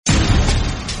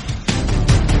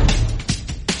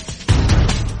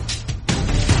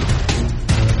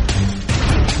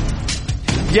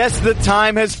Yes, the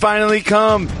time has finally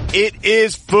come. It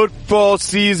is football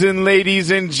season,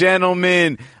 ladies and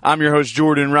gentlemen. I'm your host,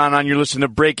 Jordan Ron. You're listening to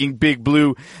Breaking Big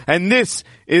Blue. And this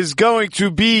is going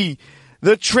to be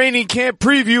the training camp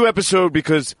preview episode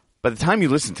because by the time you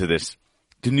listen to this,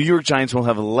 the New York Giants will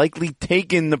have likely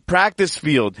taken the practice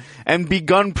field and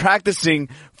begun practicing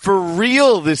for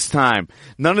real this time.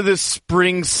 None of this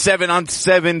spring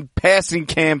 7-on-7 passing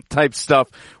camp type stuff.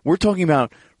 We're talking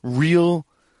about real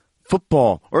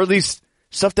football, or at least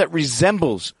stuff that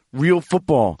resembles real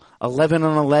football.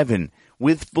 11-on-11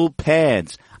 with full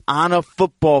pads on a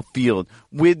football field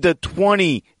with the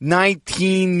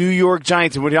 2019 New York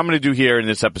Giants. And what I'm going to do here in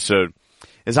this episode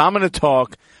is I'm going to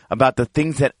talk about the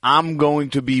things that I'm going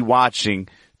to be watching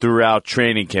throughout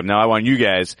training camp. Now, I want you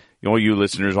guys, all you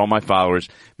listeners, all my followers,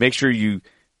 make sure you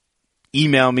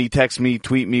email me, text me,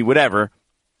 tweet me, whatever,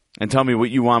 and tell me what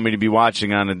you want me to be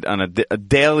watching on a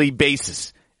daily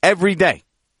basis. Every day.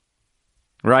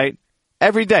 Right?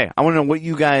 Every day. I want to know what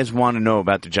you guys want to know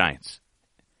about the Giants.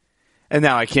 And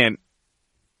now I can't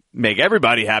make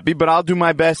everybody happy, but I'll do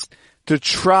my best to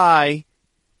try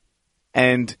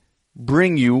and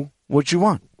bring you what you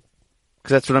want.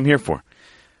 Because that's what I'm here for.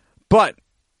 But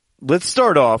let's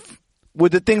start off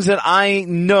with the things that I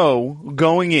know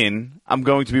going in I'm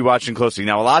going to be watching closely.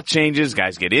 Now, a lot changes.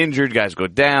 Guys get injured. Guys go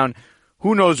down.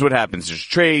 Who knows what happens? There's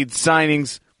trades,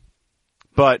 signings.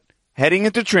 But heading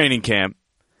into training camp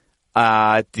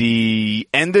at the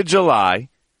end of July,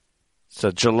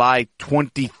 so July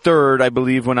 23rd, I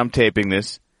believe, when I'm taping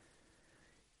this,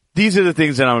 these are the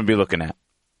things that I'm going to be looking at.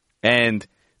 And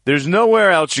there's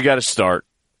nowhere else you got to start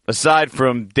aside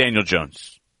from Daniel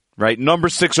Jones, right? Number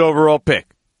 6 overall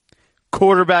pick,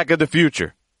 quarterback of the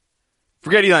future.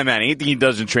 Forget Eli Manning. Anything he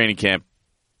does in training camp,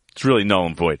 it's really null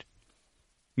and void.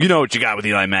 You know what you got with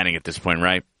Eli Manning at this point,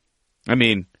 right? I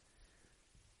mean,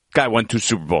 guy won 2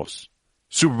 Super Bowls.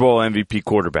 Super Bowl MVP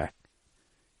quarterback.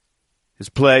 His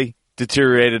play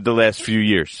deteriorated the last few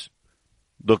years.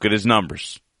 Look at his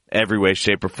numbers. Every way,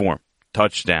 shape, or form.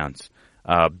 Touchdowns.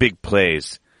 Big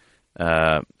plays.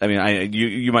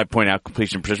 You might point out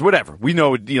completion percentage. Whatever. We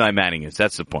know what Eli Manning is.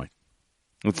 That's the point.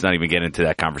 Let's not even get into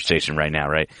that conversation right now,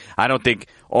 right? I don't think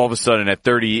all of a sudden at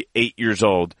 38 years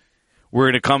old, we're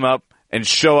going to come up and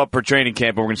show up for training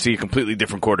camp, and we're going to see a completely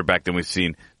different quarterback than we've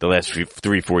seen the last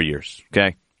 3-4 years,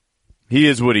 okay? He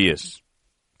is what he is.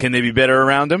 Can they be better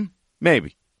around him?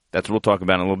 Maybe. That's what we'll talk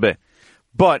about in a little bit.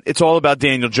 But it's all about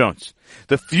Daniel Jones.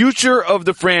 The future of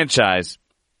the franchise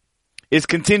is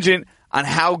contingent on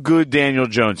how good Daniel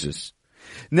Jones is.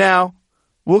 Now,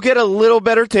 we'll get a little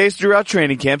better taste throughout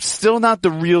training camp. Still not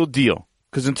the real deal,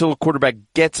 because until a quarterback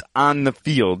gets on the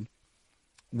field,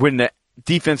 when the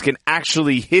defense can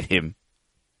actually hit him,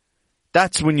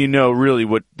 that's when you know really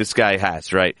what this guy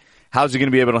has, right? How's he going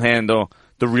to be able to handle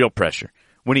the real pressure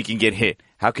when he can get hit?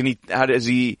 How does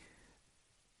he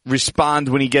respond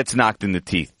when he gets knocked in the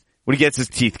teeth? When he gets his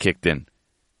teeth kicked in?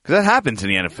 Because that happens in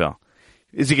the NFL.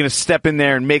 Is he going to step in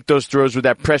there and make those throws with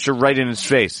that pressure right in his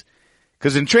face?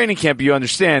 Because in training camp, you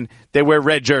understand, they wear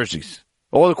red jerseys.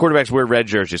 All the quarterbacks wear red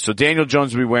jerseys. So Daniel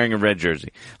Jones will be wearing a red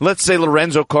jersey. Let's say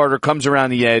Lorenzo Carter comes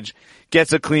around the edge,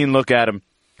 gets a clean look at him.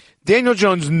 Daniel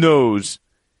Jones knows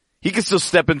he can still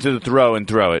step into the throw and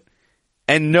throw it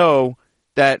and know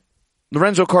that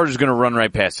Lorenzo Carter is going to run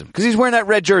right past him because he's wearing that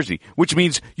red jersey, which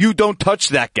means you don't touch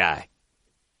that guy.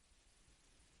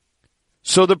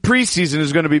 So the preseason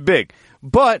is going to be big.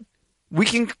 But we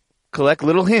can collect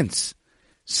little hints.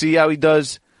 See how he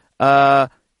does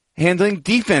handling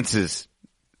defenses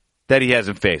that he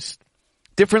hasn't faced.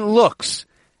 Different looks.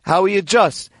 How he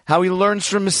adjusts. How he learns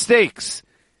from mistakes.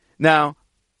 Now,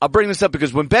 I'll bring this up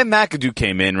because when Ben McAdoo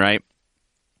came in, right,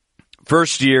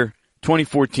 first year,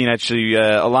 2014, actually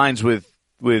aligns with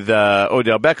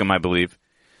Odell Beckham, I believe.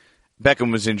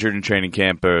 Beckham was injured in training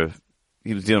camp.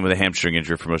 He was dealing with a hamstring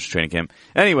injury for most of training camp.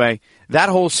 Anyway, that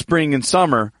whole spring and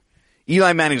summer,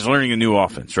 Eli Manning's learning a new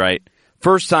offense, right?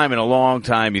 First time in a long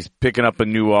time, he's picking up a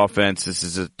new offense. This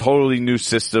is a totally new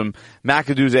system.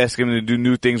 McAdoo's asking him to do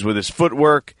new things with his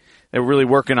footwork. They're really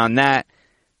working on that.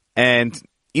 And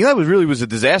Eli really was a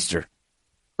disaster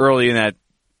early in that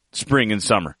spring and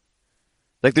summer.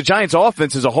 Like the Giants'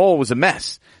 offense as a whole was a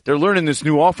mess. They're learning this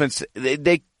new offense. It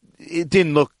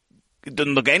didn't look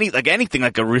anything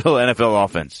like a real NFL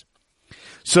offense.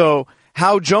 So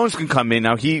how Jones can come in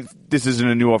now? This isn't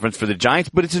a new offense for the Giants,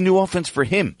 but it's a new offense for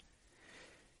him.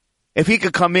 If he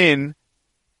could come in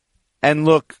and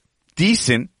look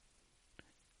decent,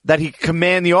 that he could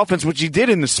command the offense, which he did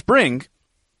in the spring.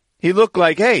 He looked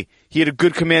like, hey, he had a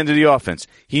good command of the offense.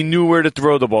 He knew where to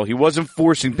throw the ball. He wasn't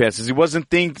forcing passes. He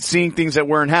wasn't seeing things that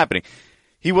weren't happening.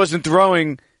 he wasn't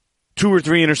throwing 2 or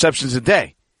 3 interceptions a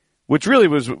day, which really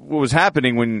was what was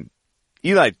happening when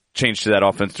Eli changed to that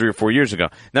offense 3 or 4 years ago.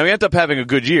 Now, he ended up having a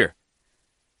good year.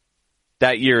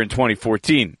 That year in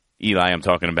 2014, Eli I'm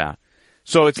talking about.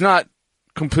 So it's not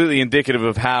completely indicative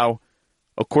of how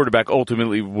a quarterback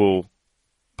ultimately will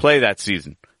play that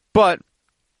season. But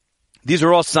these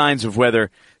are all signs of whether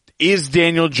is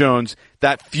Daniel Jones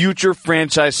that future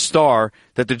franchise star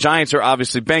that the Giants are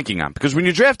obviously banking on. Because when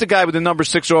you draft a guy with the number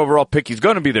 6 overall pick, he's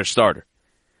going to be their starter.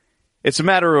 It's a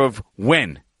matter of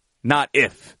when, not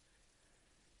if.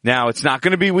 Now, it's not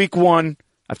going to be week 1.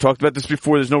 I've talked about this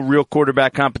before. There's no real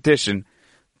quarterback competition.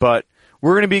 But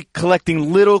we're going to be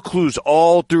collecting little clues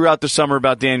all throughout the summer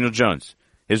about Daniel Jones.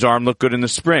 His arm looked good in the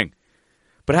spring.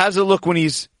 But how does it look when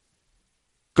he's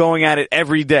going at it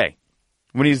every day?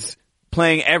 When he's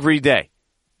playing every day,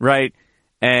 right?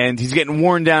 And he's getting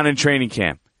worn down in training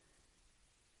camp.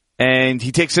 And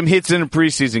he takes some hits in a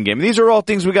preseason game. These are all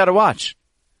things we got to watch.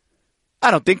 I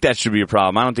don't think that should be a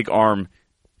problem. I don't think arm,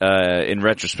 in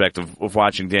retrospect of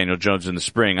watching Daniel Jones in the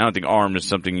spring, I don't think arm is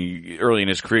something early in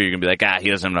his career you're going to be like, he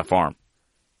doesn't have enough arm.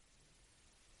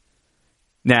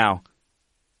 Now,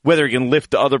 whether he can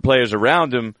lift the other players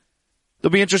around him,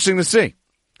 it'll be interesting to see.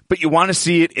 But you want to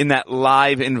see it in that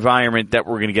live environment that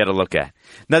we're going to get a look at.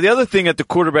 Now, the other thing at the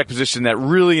quarterback position that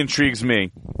really intrigues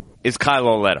me is Kyle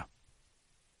Lauletta,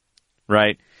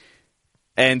 right?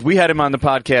 And we had him on the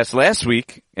podcast last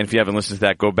week, and if you haven't listened to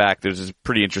that, go back. There's this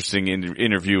pretty interesting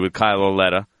interview with Kyle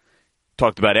Lauletta.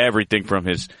 Talked about everything from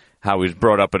how he was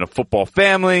brought up in a football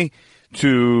family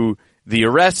to the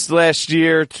arrests last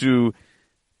year to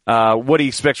what he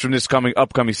expects from this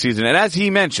upcoming season. And as he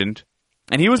mentioned,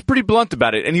 and he was pretty blunt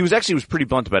about it, and he was pretty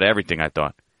blunt about everything, I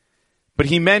thought. But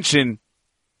he mentioned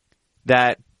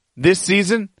that this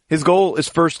season, his goal is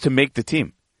first to make the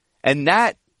team. And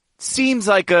that seems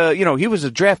like he was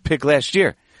a draft pick last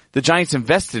year. The Giants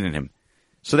invested in him.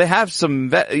 So they have some,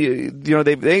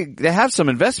 they have some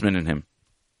investment in him.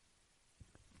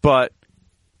 But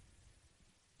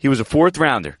he was a 4th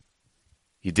rounder.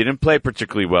 He didn't play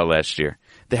particularly well last year.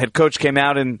 The head coach came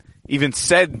out and even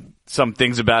said some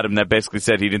things about him that basically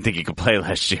said he didn't think he could play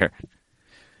last year.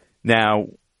 Now,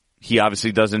 he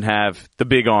obviously doesn't have the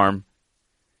big arm.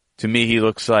 To me, he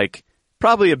looks like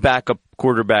probably a backup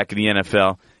quarterback in the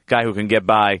NFL, guy who can get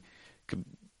by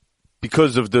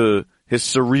because of his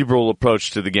cerebral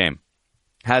approach to the game.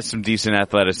 Has some decent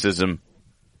athleticism,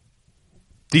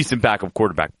 decent backup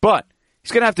quarterback. But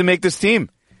he's going to have to make this team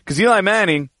because Eli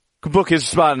Manning could book his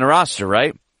spot in the roster,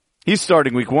 right? He's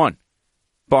starting week 1,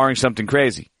 barring something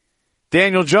crazy.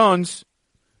 Daniel Jones,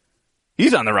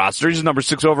 he's on the roster. He's the number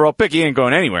 6 overall pick. He ain't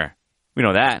going anywhere. We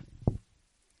know that.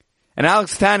 And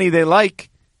Alex Tanney, they like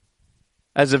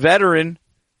as a veteran.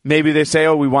 Maybe they say,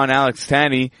 we want Alex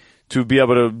Tanney to be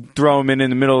able to throw him in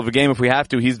the middle of a game if we have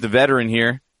to. He's the veteran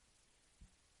here.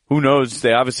 Who knows?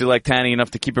 They obviously like Tanney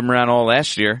enough to keep him around all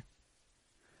last year.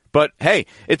 But, hey,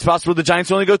 it's possible the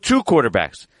Giants only go 2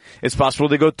 quarterbacks. It's possible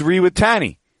they go 3 with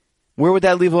Tanney. Where would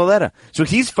that leave Lauletta? So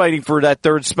he's fighting for that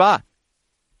 3rd spot,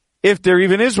 if there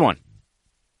even is one.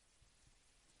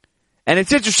 And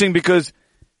it's interesting because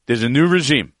there's a new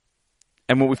regime.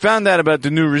 And what we found out about the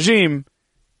new regime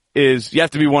is you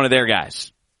have to be one of their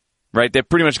guys, right? They've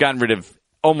pretty much gotten rid of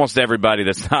almost everybody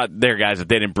that's not their guys that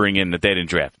they didn't bring in, that they didn't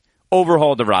draft.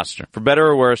 Overhauled the roster. For better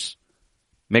or worse,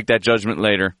 make that judgment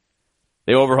later.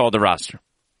 They overhauled the roster.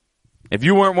 If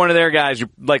you weren't one of their guys, you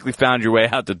likely found your way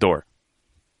out the door.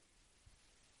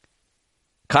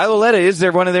 Kyle Lauletta is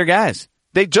one of their guys.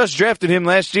 They just drafted him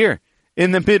last year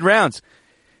in the mid-rounds.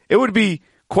 It would be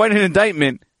quite an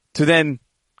indictment to then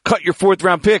cut your 4th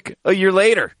round pick a year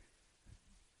later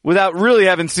without really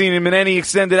having seen him in any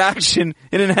extended action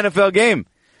in an NFL game.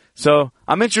 So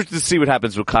I'm interested to see what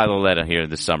happens with Kyle Lauletta here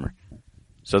this summer.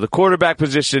 So the quarterback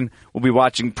position we'll be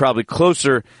watching probably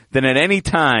closer than at any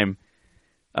time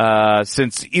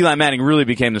since Eli Manning really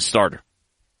became the starter.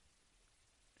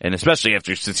 And especially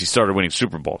since he started winning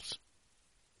Super Bowls.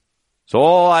 So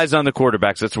all eyes on the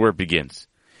quarterbacks. That's where it begins.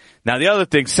 Now the other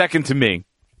thing, second to me,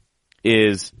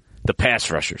 is the pass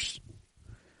rushers.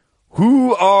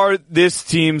 Who are this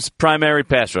team's primary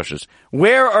pass rushers?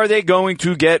 Where are they going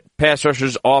to get pass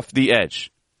rushers off the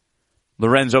edge?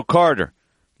 Lorenzo Carter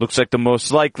looks like the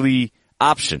most likely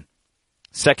option.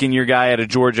 2nd-year guy out of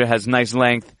Georgia, has nice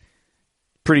length.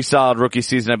 Pretty solid rookie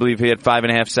season. I believe he had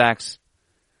 5.5 sacks.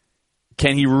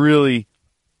 Can he really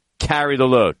carry the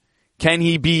load? Can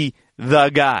he be the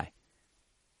guy?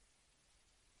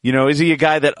 Is he a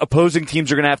guy that opposing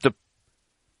teams are going to have to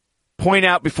point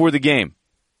out before the game?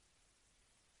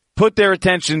 Put their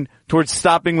attention towards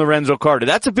stopping Lorenzo Carter.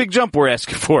 That's a big jump we're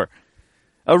asking for.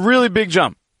 A really big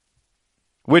jump.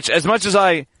 Which, as much as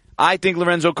I think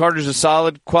Lorenzo Carter's a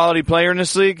solid quality player in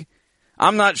this league,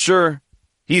 I'm not sure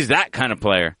he's that kind of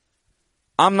player.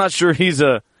 I'm not sure he's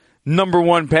a number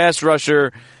one pass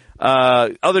rusher,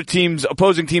 opposing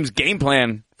teams' game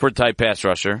plan for a type pass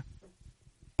rusher.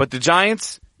 But the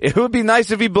Giants, it would be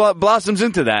nice if he blossoms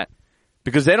into that,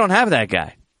 because they don't have that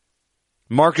guy.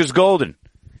 Marcus Golden,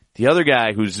 the other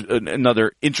guy who's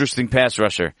another interesting pass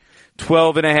rusher,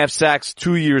 12.5 sacks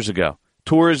 2 years ago.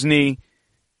 Tore his knee,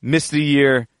 missed a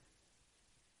year,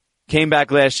 came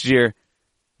back last year,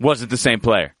 wasn't the same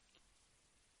player.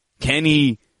 Can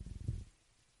he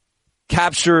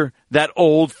capture that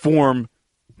old form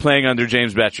playing under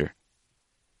James Bettcher?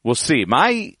 We'll see.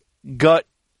 My gut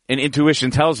and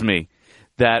intuition tells me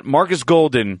that Marcus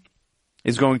Golden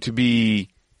is going to be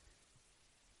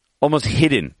almost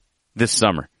hidden this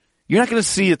summer. You're not going to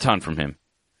see a ton from him.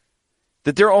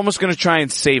 That they're almost going to try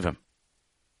and save him.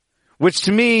 Which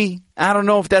to me, I don't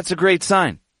know if that's a great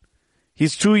sign.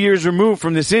 He's 2 years removed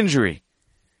from this injury.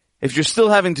 If you're still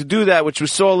having to do that, which we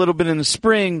saw a little bit in the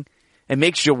spring, it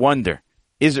makes you wonder,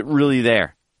 is it really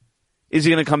there? Is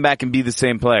he going to come back and be the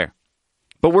same player?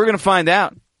 But we're going to find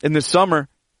out in the summer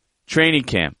training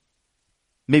camp.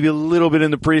 Maybe a little bit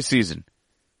in the preseason.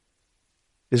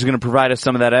 Is going to provide us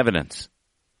some of that evidence.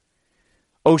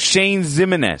 O'Shane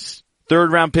Ximines,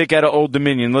 third-round pick out of Old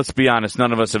Dominion. Let's be honest,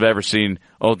 none of us have ever seen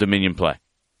Old Dominion play.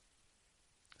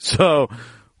 So,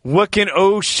 what can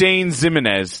O'Shane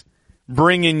Ximines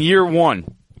bring in year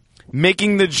one?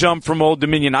 Making the jump from Old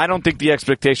Dominion, I don't think the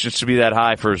expectations should be that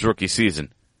high for his rookie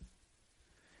season.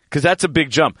 Because that's a big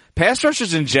jump. Pass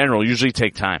rushers in general usually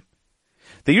take time.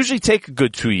 They usually take a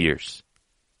good 2 years.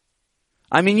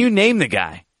 I mean, you name the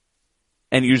guy.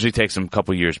 And it usually takes them a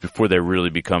couple years before they really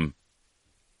become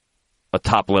a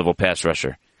top-level pass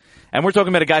rusher. And we're talking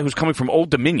about a guy who's coming from Old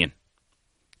Dominion,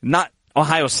 not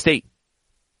Ohio State.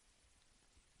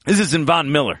 This isn't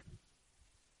Von Miller.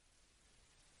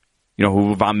 You know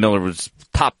who Von Miller was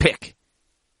top pick.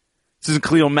 This isn't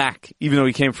Khalil Mack, even though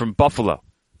he came from Buffalo,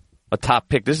 a top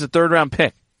pick. This is a third-round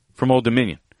pick from Old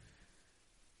Dominion.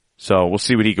 So we'll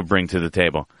see what he could bring to the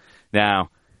table.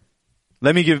 Now,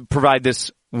 let me provide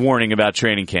this warning about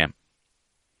training camp.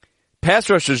 Pass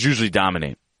rushers usually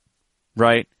dominate,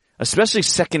 right? Especially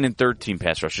second and third team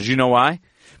pass rushers. You know why?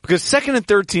 Because second and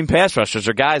third team pass rushers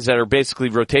are guys that are basically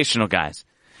rotational guys.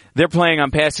 They're playing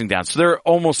on passing down, so they're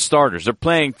almost starters. They're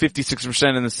playing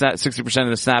 56% in the 60% of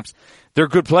the snaps. They're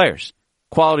good players,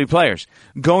 quality players,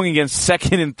 going against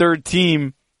second and third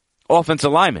team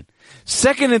offensive linemen.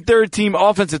 Second and third team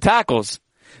offensive tackles.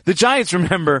 The Giants,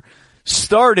 remember,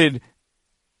 started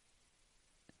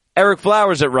Eric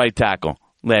Flowers at right tackle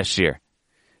last year.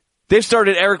 They've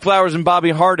started Eric Flowers and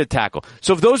Bobby Hart at tackle.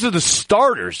 So if those are the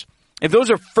starters, if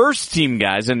those are first-team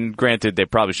guys, and granted, they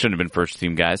probably shouldn't have been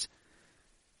first-team guys,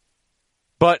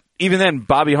 but even then,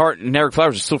 Bobby Hart and Eric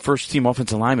Flowers are still first-team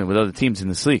offensive linemen with other teams in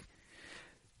this league.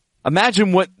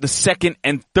 Imagine what the second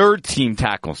and third-team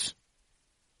tackles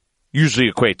usually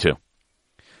equate to.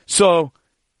 So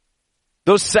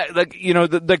those,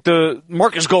 the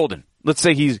Marcus Golden. Let's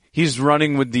say he's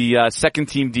running with the second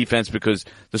team defense because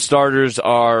the starters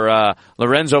are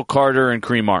Lorenzo Carter and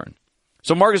Kareem Martin.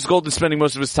 So Marcus Golden's spending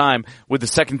most of his time with the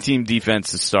second team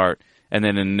defense to start, and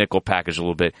then in a nickel package a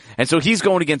little bit. And so he's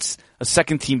going against a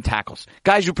second team tackles.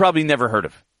 Guys you probably never heard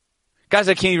of. Guys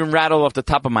I can't even rattle off the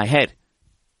top of my head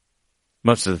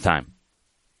most of the time.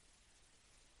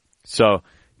 So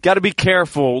got to be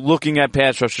careful looking at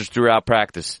pass rushers throughout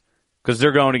practice because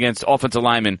they're going against offensive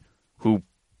linemen who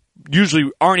usually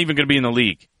aren't even going to be in the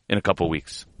league in a couple of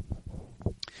weeks.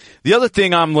 The other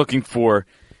thing I'm looking for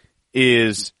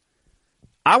is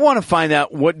I want to find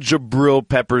out what Jabril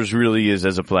Peppers really is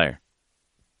as a player.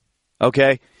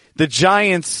 Okay? The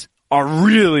Giants are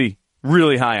really,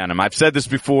 really high on him. I've said this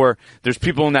before. There's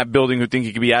people in that building who think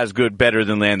he could be as good, better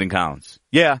than Landon Collins.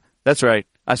 Yeah, that's right.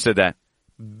 I said that.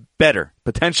 Better.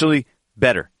 Potentially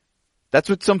better. That's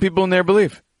what some people in there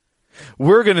believe.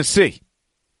 We're going to see.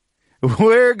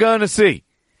 We're going to see.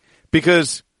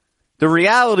 Because the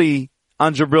reality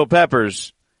on Jabril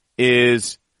Peppers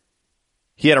is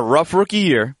he had a rough rookie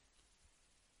year.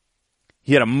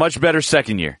 He had a much better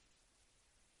second year.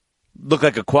 Looked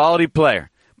like a quality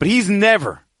player. But he's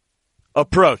never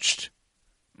approached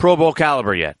Pro Bowl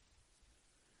caliber yet.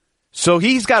 So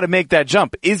he's got to make that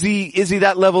jump. Is he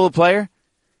that level of player?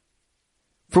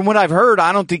 From what I've heard,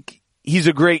 I don't think he's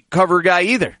a great cover guy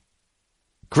either.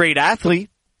 Great athlete.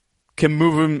 Can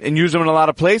move him and use him in a lot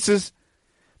of places.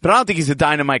 But I don't think he's a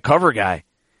dynamite cover guy.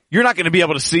 You're not going to be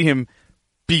able to see him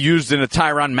be used in a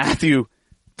Tyrann Mathieu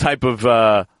type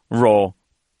of role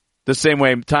the same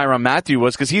way Tyrann Mathieu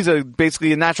was, because he's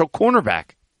basically a natural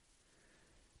cornerback.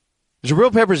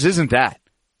 Jabril Peppers isn't that.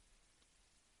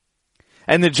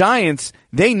 And the Giants,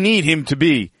 they need him to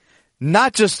be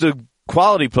not just a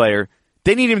quality player,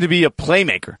 they need him to be a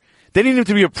playmaker. They need him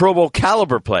to be a Pro Bowl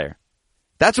caliber player.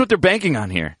 That's what they're banking on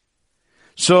here.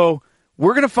 So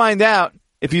we're going to find out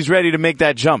if he's ready to make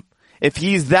that jump, if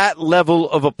he's that level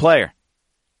of a player.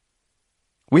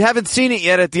 We haven't seen it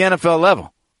yet at the NFL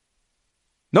level.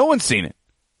 No one's seen it.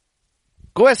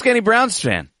 Go ask any Browns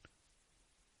fan.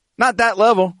 Not that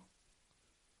level.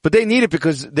 But they need it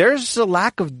because there's a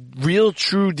lack of real,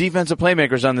 true defensive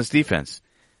playmakers on this defense.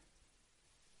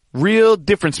 Real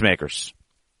difference makers.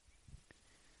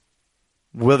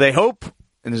 Will they hope?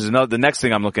 And this is the next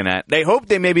thing I'm looking at. They hope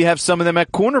they maybe have some of them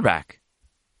at cornerback.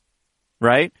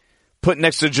 Right? Put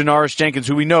next to Janoris Jenkins,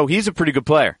 who we know he's a pretty good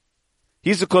player.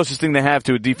 He's the closest thing they have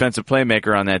to a defensive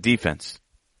playmaker on that defense.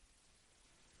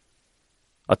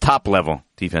 A top-level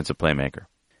defensive playmaker.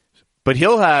 But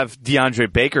he'll have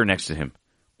DeAndre Baker next to him.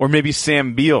 Or maybe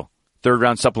Sam Beal,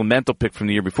 third-round supplemental pick from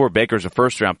the year before. Baker's a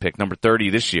first-round pick, number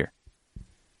 30 this year.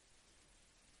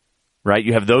 Right?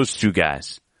 You have those two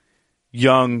guys.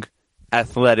 Young,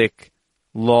 athletic,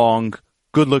 long,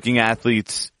 good-looking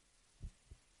athletes.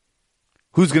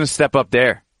 Who's going to step up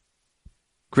there?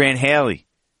 Grant Haley,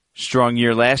 strong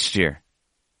year last year.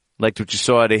 Liked what you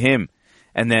saw out of him.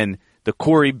 And then the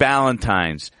Corey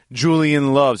Ballentines,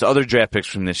 Julian Loves, other draft picks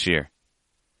from this year.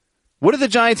 What do the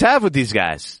Giants have with these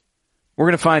guys? We're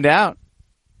going to find out.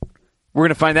 We're going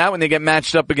to find out when they get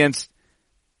matched up against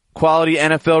quality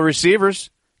NFL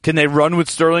receivers. Can they run with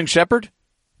Sterling Shepard?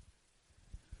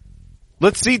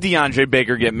 Let's see DeAndre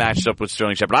Baker get matched up with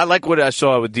Sterling Shepard. I like what I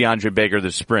saw with DeAndre Baker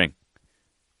this spring.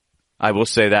 I will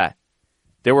say that.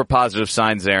 There were positive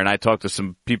signs there, and I talked to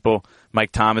some people.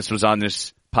 Mike Thomas was on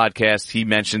this podcast. He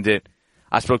mentioned it.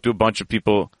 I spoke to a bunch of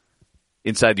people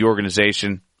inside the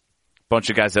organization. Bunch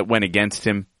of guys that went against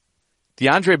him.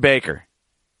 DeAndre Baker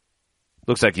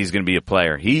looks like he's going to be a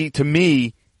player. He, to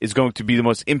me, is going to be the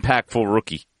most impactful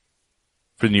rookie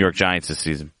for the New York Giants this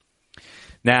season.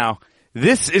 Now,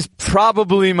 this is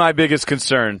probably my biggest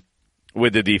concern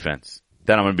with the defense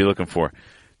that I'm going to be looking for.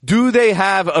 Do they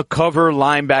have a cover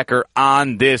linebacker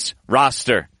on this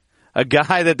roster? A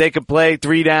guy that they could play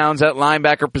 3 downs at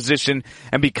linebacker position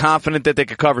and be confident that they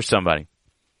could cover somebody?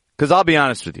 Because I'll be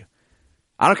honest with you.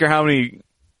 I don't care how many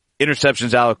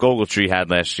interceptions Alec Ogletree had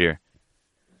last year.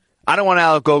 I don't want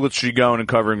Alec Ogletree going and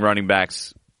covering running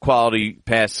backs, quality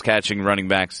pass-catching running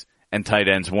backs, and tight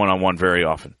ends one-on-one very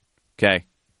often. Okay?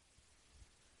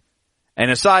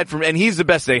 And and he's the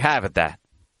best they have at that.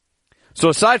 So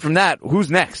aside from that,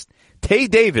 who's next? Tay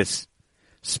Davis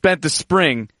spent the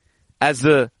spring as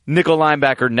the nickel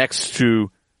linebacker next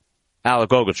to Alec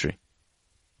Ogletree.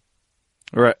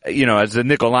 Or, as the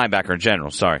nickel linebacker in general,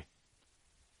 sorry.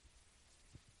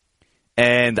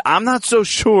 And I'm not so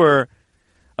sure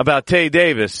about Tay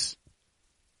Davis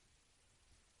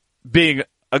being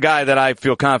a guy that I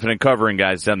feel confident covering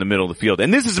guys down the middle of the field.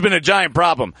 And this has been a Giant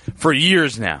problem for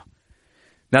years now.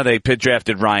 Now they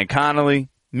drafted Ryan Connolly.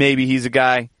 Maybe he's a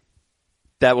guy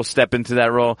that will step into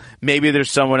that role. Maybe there's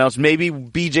someone else. Maybe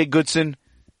B.J. Goodson,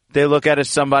 they look at as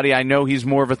somebody. I know he's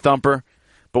more of a thumper,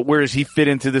 but where does he fit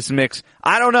into this mix?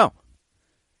 I don't know.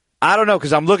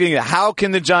 Because I'm looking at how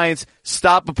can the Giants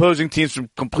stop opposing teams from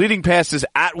completing passes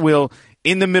at will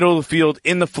in the middle of the field,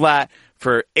 in the flat,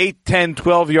 for 8, 10,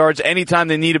 12 yards. Anytime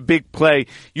they need a big play,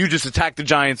 you just attack the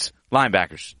Giants'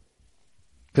 linebackers.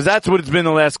 Because that's what it's been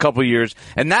the last couple of years.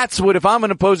 And that's what, if I'm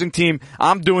an opposing team,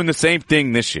 I'm doing the same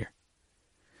thing this year.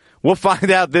 We'll find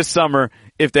out this summer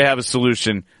if they have a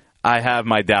solution. I have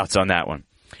my doubts on that one.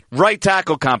 Right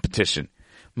tackle competition.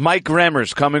 Mike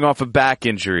Remmers coming off a back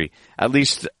injury. At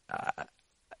least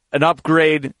an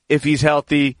upgrade if he's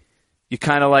healthy. You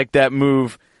kind of like that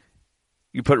move.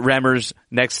 You put Remmers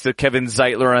next to Kevin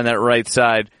Zeitler on that right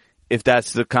side, if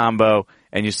that's the combo,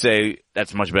 and you say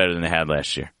that's much better than they had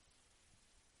last year.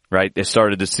 Right? They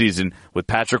started the season with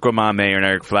Patrick Omameh and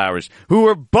Eric Flowers, who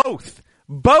were both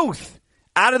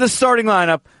out of the starting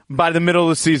lineup by the middle of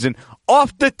the season,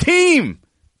 off the team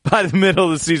by the middle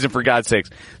of the season, for God's sakes.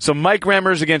 So Mike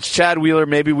Remmers against Chad Wheeler.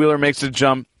 Maybe Wheeler makes a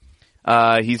jump.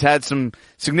 He's had some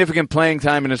significant playing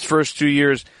time in his first 2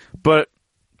 years, but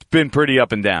it's been pretty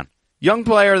up and down. Young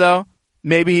player, though.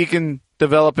 Maybe he can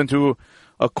develop into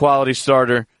a quality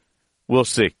starter. We'll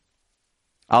see.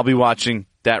 I'll be watching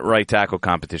that right tackle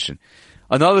competition.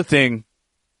 Another thing,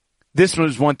 this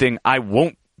was one thing I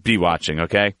won't be watching,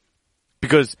 okay?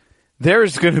 Because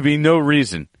there's going to be no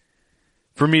reason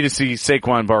for me to see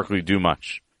Saquon Barkley do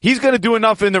much. He's going to do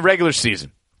enough in the regular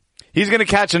season. He's going to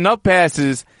catch enough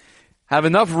passes have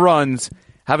enough runs,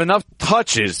 have enough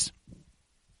touches,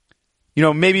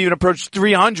 maybe even approach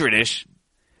 300-ish,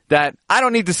 that I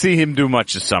don't need to see him do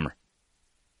much this summer.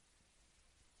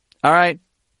 All right?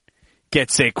 Get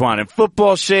Saquon in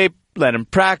football shape, let him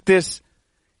practice,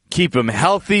 keep him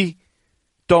healthy,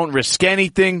 don't risk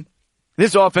anything.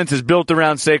 This offense is built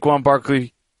around Saquon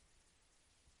Barkley.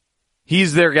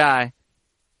 He's their guy.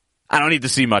 I don't need to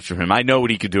see much from him. I know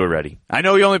what he could do already. I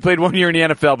know he only played 1 year in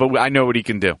the NFL, but I know what he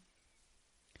can do.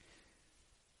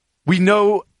 We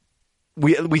know,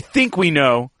 we think we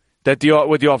know that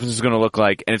what the offense is going to look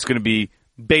like, and it's going to be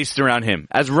based around him.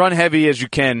 As run heavy as you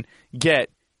can get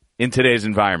in today's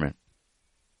environment.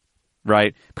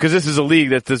 Right? Because this is a league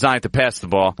that's designed to pass the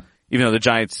ball, even though the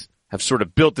Giants have sort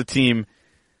of built the team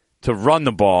to run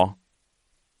the ball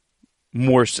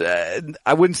more,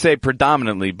 I wouldn't say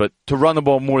predominantly, but to run the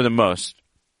ball more than most.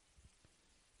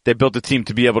 They built a team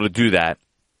to be able to do that.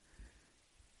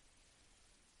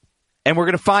 And we're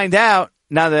going to find out,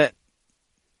 now that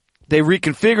they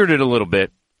reconfigured it a little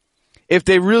bit, if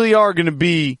they really are going to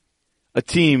be a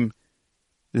team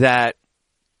that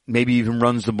maybe even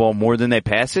runs the ball more than they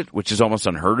pass it, which is almost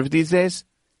unheard of these days.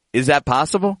 Is that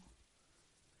possible?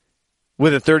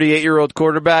 With a 38-year-old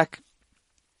quarterback,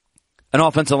 an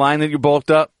offensive line that you're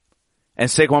bulked up, and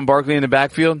Saquon Barkley in the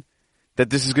backfield, that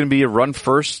this is going to be a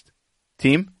run-first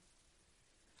team?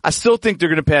 I still think they're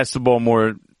going to pass the ball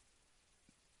more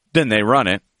than they run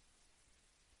it,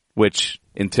 which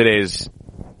in today's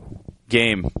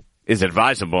game is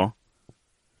advisable.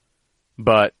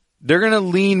 But they're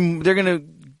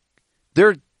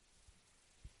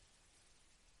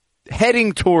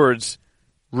heading towards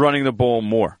running the ball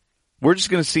more. We're just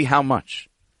going to see how much.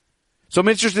 So I'm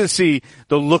interested to see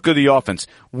the look of the offense.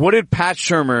 What did Pat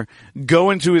Shurmur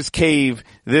go into his cave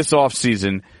this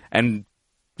offseason, and,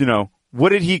 what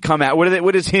did he come out?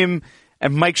 What is him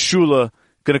and Mike Shula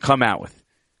going to come out with?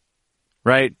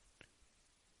 Right?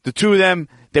 The two of them,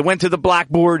 they went to the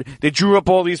blackboard. They drew up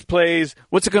all these plays.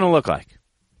 What's it going to look like?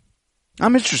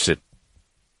 I'm interested.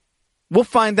 We'll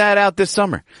find that out this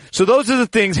summer. So those are the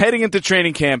things heading into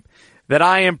training camp that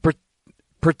I am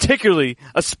particularly,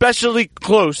 especially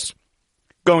close,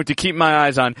 going to keep my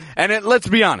eyes on. And let's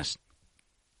be honest.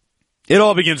 It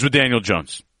all begins with Daniel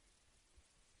Jones.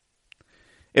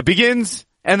 It begins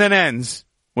and then ends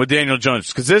with Daniel Jones,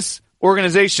 because this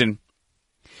organization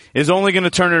is only going to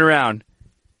turn it around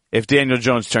if Daniel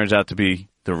Jones turns out to be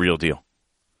the real deal.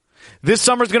 This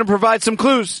summer is going to provide some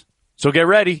clues, so get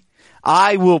ready.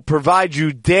 I will provide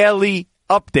you daily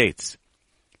updates,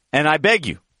 and I beg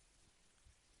you,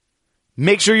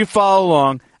 make sure you follow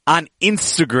along on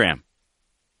Instagram.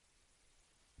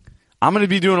 I'm going to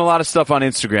be doing a lot of stuff on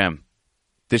Instagram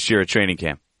this year at training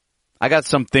camp. I got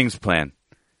some things planned.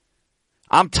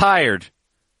 I'm tired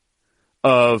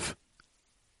of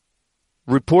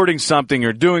reporting something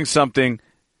or doing something,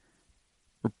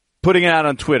 putting it out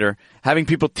on Twitter, having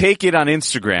people take it on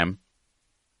Instagram,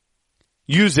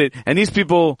 use it, and these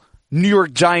people, New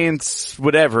York Giants,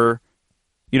 whatever,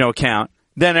 account,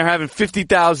 then they're having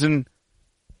 50,000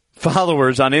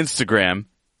 followers on Instagram,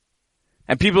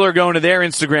 and people are going to their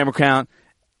Instagram account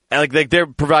like they're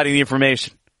providing the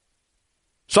information.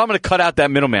 So I'm going to cut out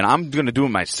that middleman. I'm going to do it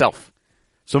myself.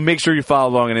 So make sure you follow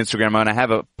along on Instagram, and I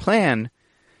have a plan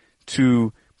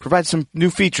to provide some new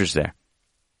features there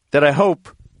that I hope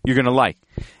you're going to like.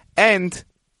 And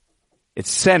it's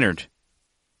centered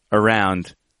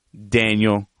around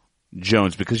Daniel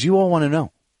Jones, because you all want to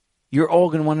know. You're all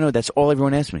going to want to know. That's all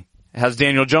everyone asks me. How's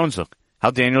Daniel Jones look?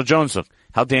 How Daniel Jones look?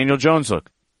 How Daniel Jones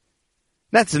look?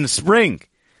 That's in the spring.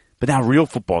 But now real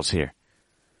football's here.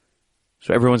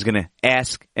 So everyone's going to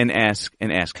ask and ask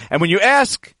and ask. And when you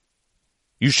ask,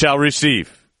 you shall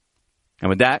receive. And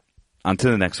with that, on to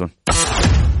the next one.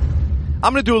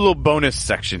 I'm going to do a little bonus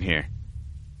section here.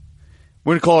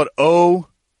 We're going to call it Oh,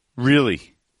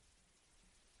 Really?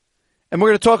 And we're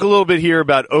going to talk a little bit here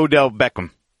about Odell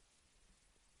Beckham.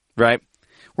 Right?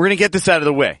 We're going to get this out of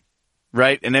the way.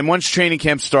 Right? And then once training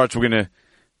camp starts, we're going to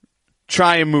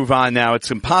try and move on now.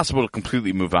 It's impossible to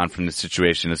completely move on from this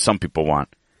situation, as some people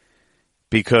want.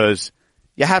 Because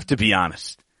you have to be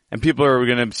honest. And people are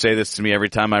going to say this to me every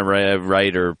time I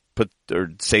write or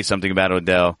say something about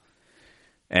Odell.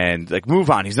 And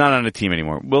move on. He's not on the team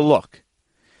anymore. Well, look.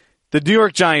 The New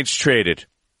York Giants traded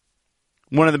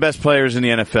one of the best players in the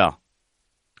NFL.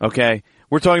 Okay?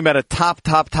 We're talking about a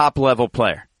top level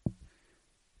player.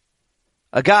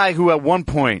 A guy who at one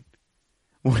point,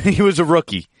 when he was a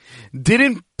rookie,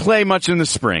 didn't play much in the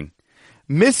spring,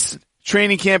 missed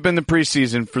training camp in the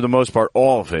preseason for the most part,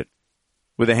 all of it,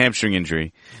 with a hamstring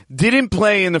injury, didn't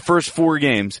play in the first 4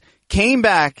 games, came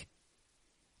back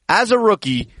as a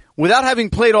rookie without having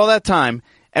played all that time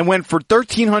and went for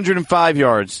 1,305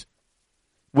 yards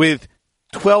with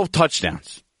 12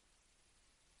 touchdowns.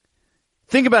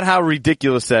 Think about how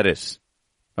ridiculous that is.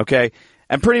 Okay?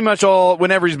 And pretty much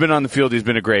whenever he's been on the field, he's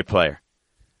been a great player.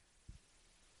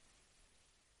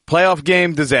 Playoff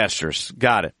game, disastrous.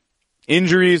 Got it.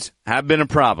 Injuries have been a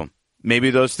problem.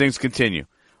 Maybe those things continue.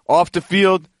 Off the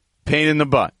field, pain in the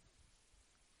butt.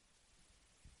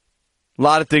 A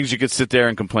lot of things you could sit there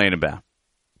and complain about.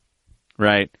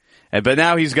 Right? But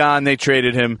now he's gone. They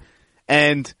traded him.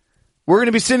 And we're going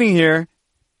to be sitting here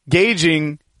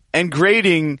gauging and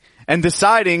grading and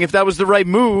deciding if that was the right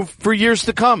move for years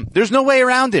to come. There's no way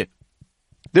around it.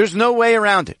 There's no way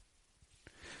around it.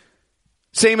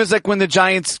 Same as like when the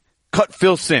Giants cut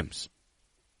Phil Simms.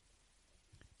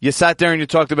 You sat there and you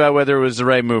talked about whether it was the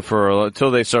right move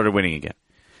until they started winning again.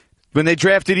 When they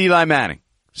drafted Eli Manning,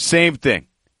 same thing.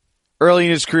 Early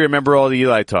in his career, remember all the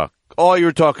Eli talk. All you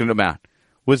were talking about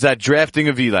was that drafting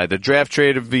of Eli, the draft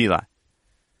trade of Eli.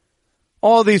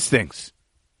 All these things.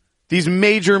 These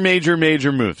major, major,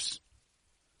 major moves.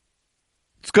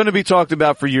 It's going to be talked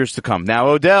about for years to come. Now,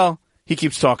 Odell, he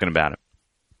keeps talking about it.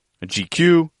 A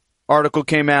GQ article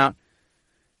came out.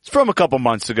 It's from a couple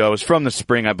months ago. It's from the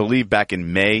spring, I believe, back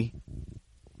in May,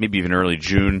 maybe even early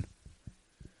June.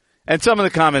 And some of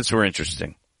the comments were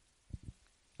interesting.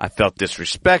 I felt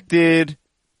disrespected.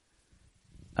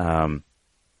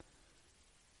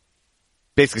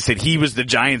 Basically said he was the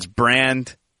Giants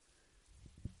brand.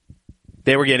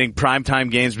 They were getting primetime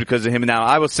games because of him. Now,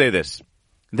 I will say this.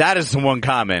 That is the one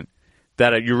comment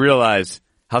that you realize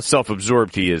how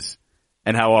self-absorbed he is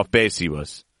and how off base he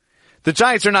was. The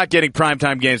Giants are not getting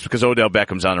primetime games because Odell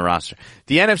Beckham's on the roster.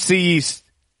 The NFC East,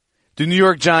 the New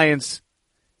York Giants,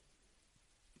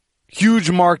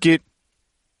 huge market,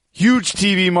 huge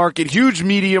TV market, huge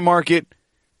media market.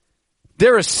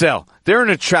 They're a sell. They're an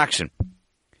attraction.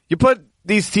 You put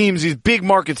these teams, these big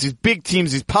markets, these big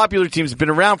teams, these popular teams have been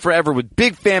around forever with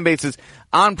big fan bases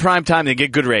on primetime, they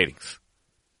get good ratings.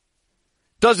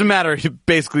 Doesn't matter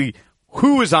basically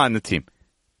who is on the team.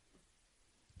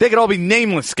 They could all be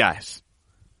nameless guys.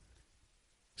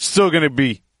 Still going to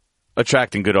be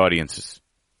attracting good audiences.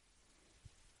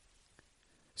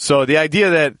 So the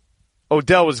idea that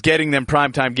Odell was getting them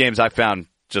primetime games I found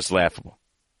just laughable.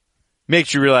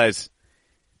 Makes you realize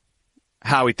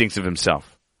how he thinks of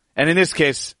himself. And in this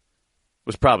case,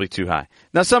 was probably too high.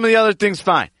 Now some of the other things,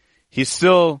 fine. He's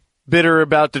still bitter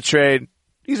about the trade.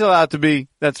 He's allowed to be.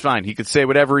 That's fine. He could say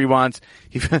whatever he wants.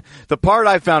 The part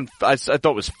I found, I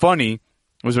thought was funny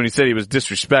was when he said he was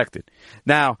disrespected.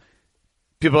 Now,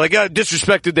 people are like, oh,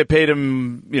 disrespected, they paid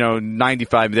him, they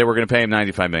were going to pay him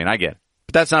 $95 million. I get it.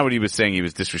 But that's not what he was saying he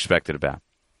was disrespected about.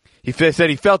 He said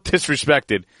he felt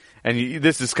disrespected, and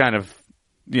this is kind of,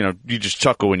 you just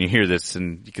chuckle when you hear this,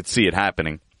 and you could see it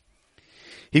happening.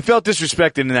 He felt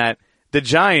disrespected in that the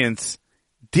Giants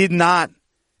did not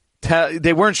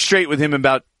they weren't straight with him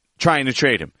about trying to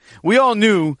trade him. We all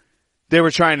knew they were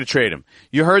trying to trade him.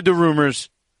 You heard the rumors.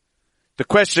 The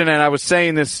question, and I was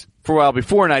saying this for a while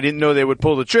before, and I didn't know they would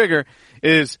pull the trigger,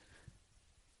 is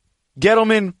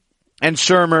Gettleman and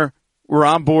Shurmur were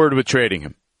on board with trading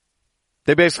him.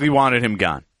 They basically wanted him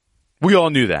gone. We all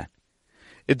knew that.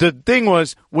 The thing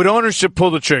was, would ownership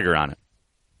pull the trigger on it?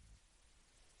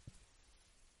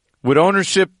 Would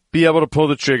ownership be able to pull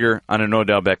the trigger on an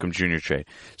Odell Beckham Jr. trade?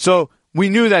 So we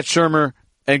knew that Shurmur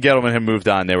and Gettleman had moved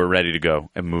on. They were ready to go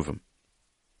and move him.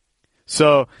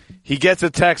 So he gets a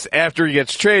text after he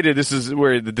gets traded. This is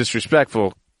where the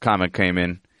disrespectful comment came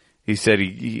in. He said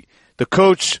the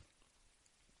coach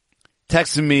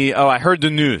texted me, oh, I heard the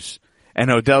news.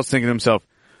 And Odell's thinking to himself,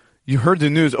 you heard the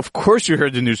news? Of course you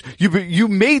heard the news. You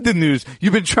made the news.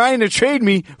 You've been trying to trade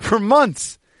me for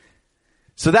months.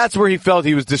 So that's where he felt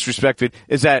he was disrespected,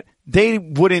 is that they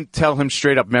wouldn't tell him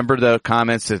straight up. Remember the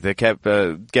comments that they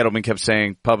Gettleman kept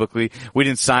saying publicly? We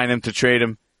didn't sign him to trade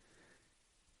him.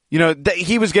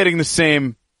 He was getting the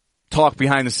same talk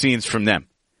behind the scenes from them.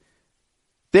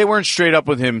 They weren't straight up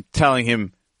with him telling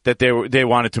him that they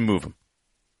wanted to move him,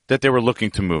 that they were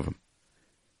looking to move him.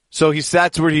 So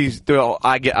that's where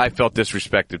I felt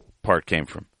disrespected part came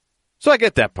from. So I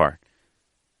get that part.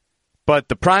 But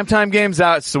the primetime games,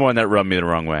 that's the one that rubbed me the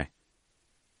wrong way.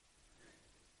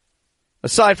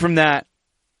 Aside from that,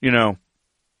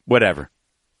 whatever.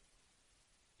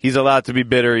 He's allowed to be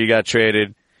bitter. He got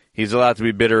traded. He's allowed to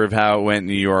be bitter of how it went in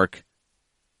New York.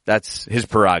 That's his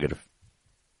prerogative.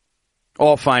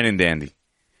 All fine and dandy.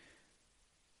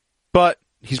 But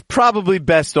he's probably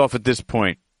best off at this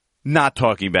point not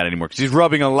talking about it anymore because he's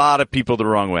rubbing a lot of people the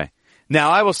wrong way.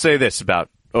 Now, I will say this about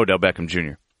Odell Beckham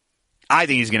Jr. I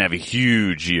think he's going to have a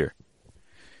huge year.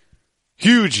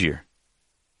 Huge year.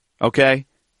 Okay?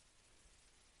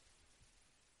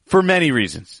 For many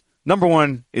reasons. Number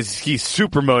one is he's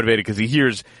super motivated because he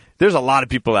hears there's a lot of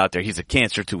people out there. He's a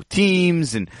cancer to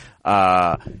teams, and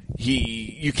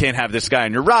you can't have this guy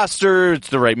on your roster. It's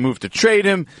the right move to trade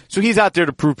him. So he's out there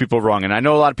to prove people wrong. And I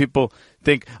know a lot of people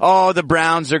think, oh, the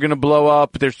Browns are going to blow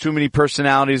up. There's too many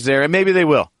personalities there. And maybe they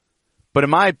will. But in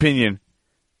my opinion,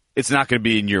 it's not going to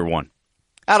be in year one.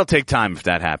 That'll take time if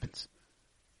that happens.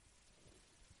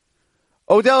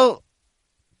 Odell,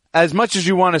 as much as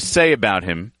you want to say about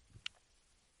him,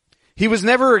 he was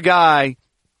never a guy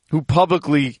who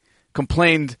publicly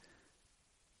complained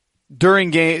during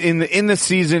game in the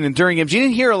season and during games. You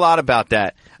didn't hear a lot about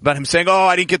that, about him saying, "Oh,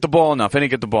 I didn't get the ball enough.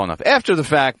 After the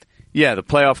fact, yeah, the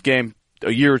playoff game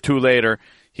a year or two later,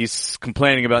 he's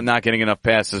complaining about not getting enough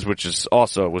passes, which was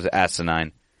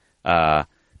asinine.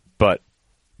 But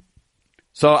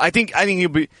so I think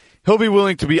he'll be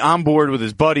willing to be on board with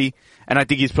his buddy, and I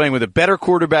think he's playing with a better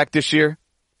quarterback this year.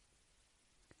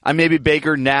 Maybe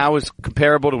Baker now is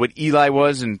comparable to what Eli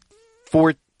was in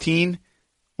 14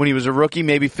 when he was a rookie,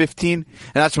 maybe 15, and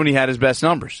that's when he had his best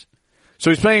numbers.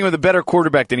 So he's playing with a better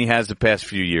quarterback than he has the past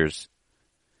few years.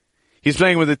 He's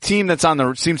playing with a team that's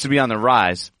seems to be on the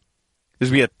rise. There's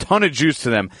going to be a ton of juice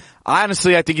to them.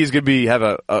 Honestly, I think he's going to have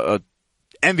a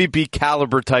MVP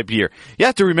caliber type year. You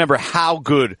have to remember how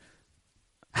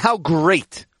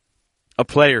great a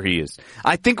player he is.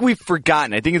 I think we've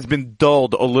forgotten. I think it's been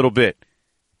dulled a little bit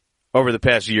over the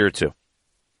past year or two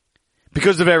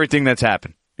because of everything that's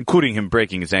happened, including him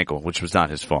breaking his ankle, which was not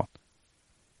his fault.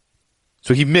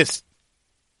 So he missed,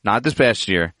 not this past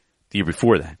year, the year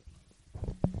before that.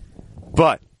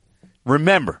 But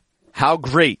remember how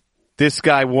great this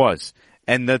guy was,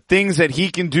 and the things that he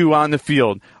can do on the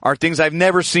field are things I've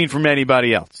never seen from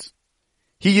anybody else.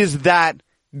 He is that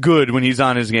good when he's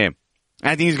on his game.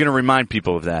 I think he's going to remind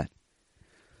people of that.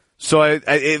 So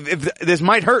if this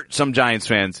might hurt some Giants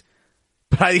fans,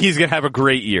 but I think he's going to have a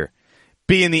great year.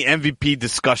 Be in the MVP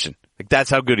discussion. Like, that's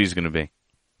how good he's going to be.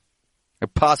 A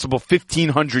possible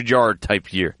 1,500-yard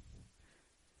type year.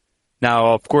 Now,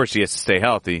 of course, he has to stay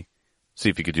healthy. See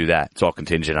if he could do that. It's all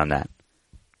contingent on that.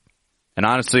 And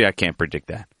honestly, I can't predict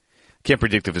that. I can't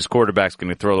predict if his quarterback's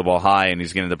going to throw the ball high and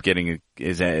he's going to end up getting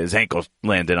his ankle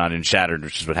landed on and shattered,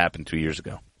 which is what happened 2 years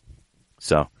ago.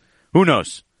 So, who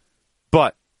knows?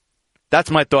 But that's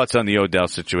my thoughts on the Odell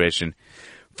situation.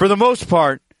 For the most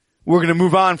part, we're going to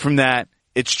move on from that.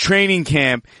 It's training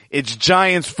camp. It's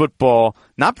Giants football,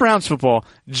 not Browns football,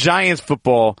 Giants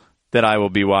football that I will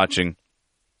be watching.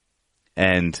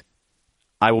 And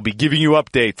I will be giving you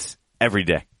updates every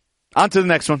day. On to the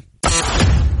next one.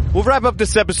 We'll wrap up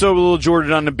this episode with a little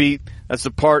Jordan on the beat. That's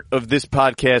the part of this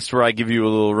podcast where I give you a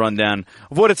little rundown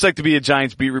of what it's like to be a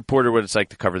Giants beat reporter, what it's like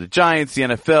to cover the Giants, the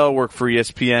NFL, work for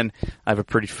ESPN. I have a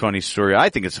pretty funny story. I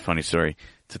think it's a funny story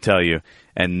to tell you.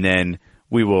 And then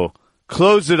we will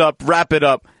close it up, wrap it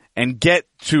up, and get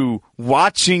to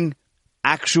watching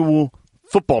actual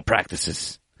football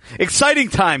practices. Exciting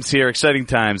times here. Exciting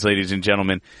times, ladies and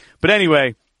gentlemen. But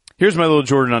anyway, here's my little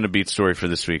Jordan on the beat story for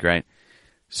this week, right?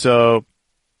 So,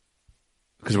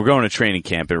 because we're going to training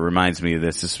camp, it reminds me of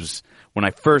this. This was when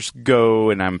I first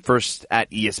go and I'm first at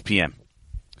ESPN.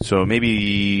 So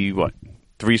maybe, 4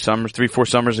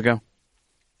 summers ago?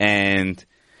 And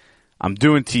I'm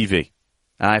doing TV.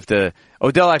 I have to,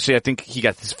 Odell actually, I think he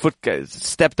got his foot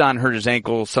stepped on, hurt his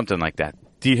ankle, something like that.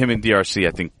 Him and DRC,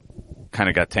 I think, kind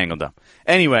of got tangled up.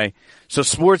 Anyway, so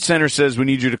SportsCenter says we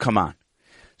need you to come on.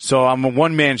 So I'm a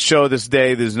one-man show this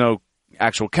day. There's no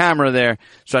actual camera there.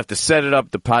 So I have to set it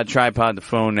up, the tripod, the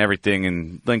phone, everything,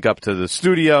 and link up to the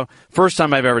studio. First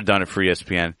time I've ever done it for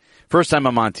ESPN. First time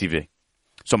I'm on TV.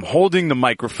 So I'm holding the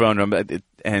microphone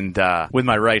and with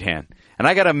my right hand. And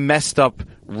I got a messed up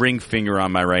ring finger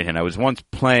on my right hand. I was once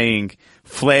playing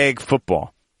flag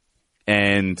football,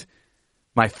 and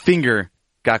my finger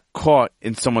got caught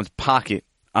in someone's pocket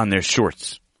on their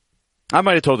shorts. I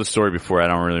might have told the story before. I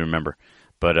don't really remember.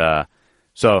 But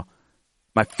so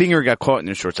my finger got caught in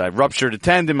their shorts. I ruptured a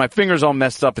tendon. My finger's all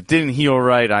messed up. It didn't heal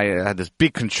right. I had this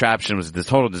big contraption. It was this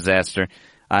total disaster.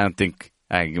 I don't think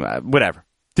whatever.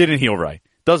 Didn't heal right.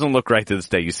 Doesn't look right to this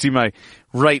day. You see my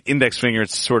right index finger,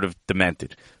 it's sort of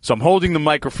demented. So I'm holding the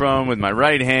microphone with my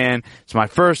right hand. It's my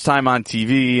first time on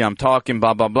TV. I'm talking,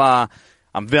 blah, blah, blah.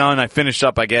 I'm done. I finish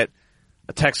up. I get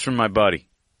a text from my buddy.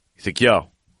 He's like,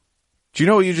 yo, do you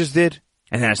know what you just did?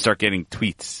 And then I start getting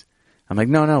tweets. I'm like,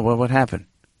 no, what happened?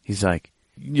 He's like,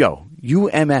 yo, you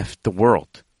MF'd the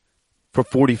world for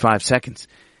 45 seconds.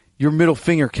 Your middle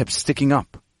finger kept sticking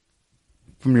up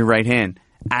from your right hand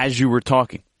as you were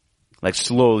talking. like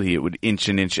slowly it would inch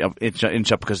up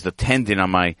because the tendon on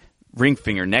my ring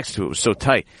finger next to it was so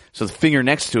tight. So the finger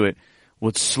next to it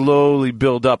would slowly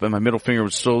build up, and my middle finger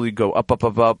would slowly go up,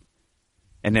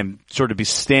 and then sort of be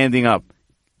standing up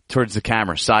towards the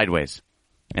camera sideways.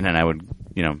 And then I would,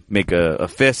 make a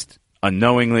fist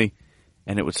unknowingly,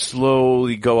 and it would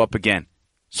slowly go up again.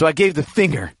 So I gave the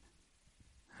finger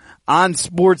on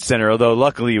SportsCenter, although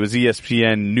luckily it was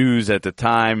ESPN News at the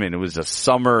time, and it was a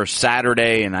summer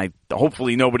Saturday, and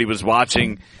hopefully nobody was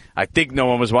watching. I think no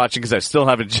one was watching because I still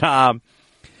have a job.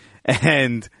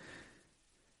 And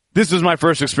this was my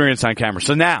first experience on camera.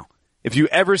 So now, if you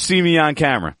ever see me on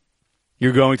camera,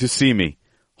 you're going to see me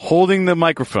holding the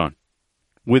microphone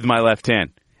with my left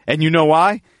hand. And you know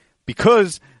why?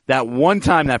 Because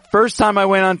that first time I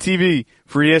went on TV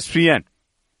for ESPN,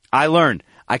 I learned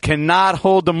I cannot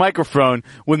hold the microphone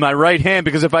with my right hand,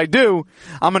 because if I do,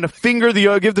 I'm going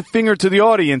to give the finger to the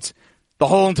audience the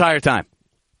whole entire time.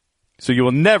 So you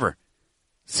will never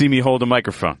see me hold a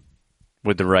microphone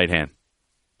with the right hand.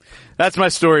 That's my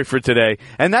story for today.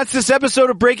 And that's this episode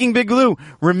of Breaking Big Blue.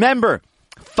 Remember,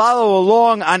 follow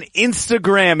along on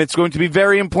Instagram. It's going to be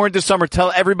very important this summer.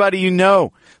 Tell everybody you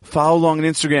know. Follow along on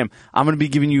Instagram. I'm going to be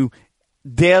giving you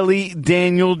daily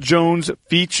Daniel Jones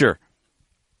feature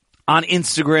on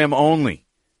Instagram only.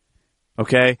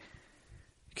 Okay?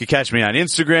 You can catch me on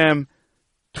Instagram,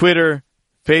 Twitter,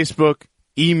 Facebook,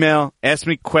 email, ask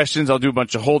me questions. I'll do a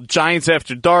bunch of Hold Giants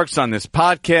After Darks on this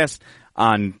podcast,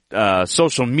 on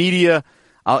social media.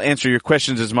 I'll answer your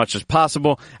questions as much as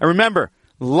possible. And remember,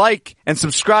 like and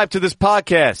subscribe to this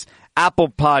podcast. Apple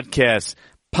Podcasts,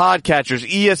 Podcatchers,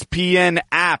 ESPN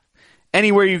app.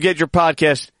 Anywhere you get your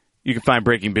podcast, you can find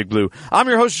Breaking Big Blue. I'm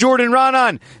your host, Jordan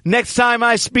Raanan. Next time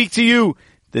I speak to you,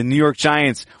 the New York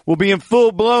Giants will be in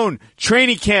full-blown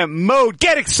training camp mode.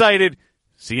 Get excited.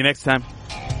 See you next time.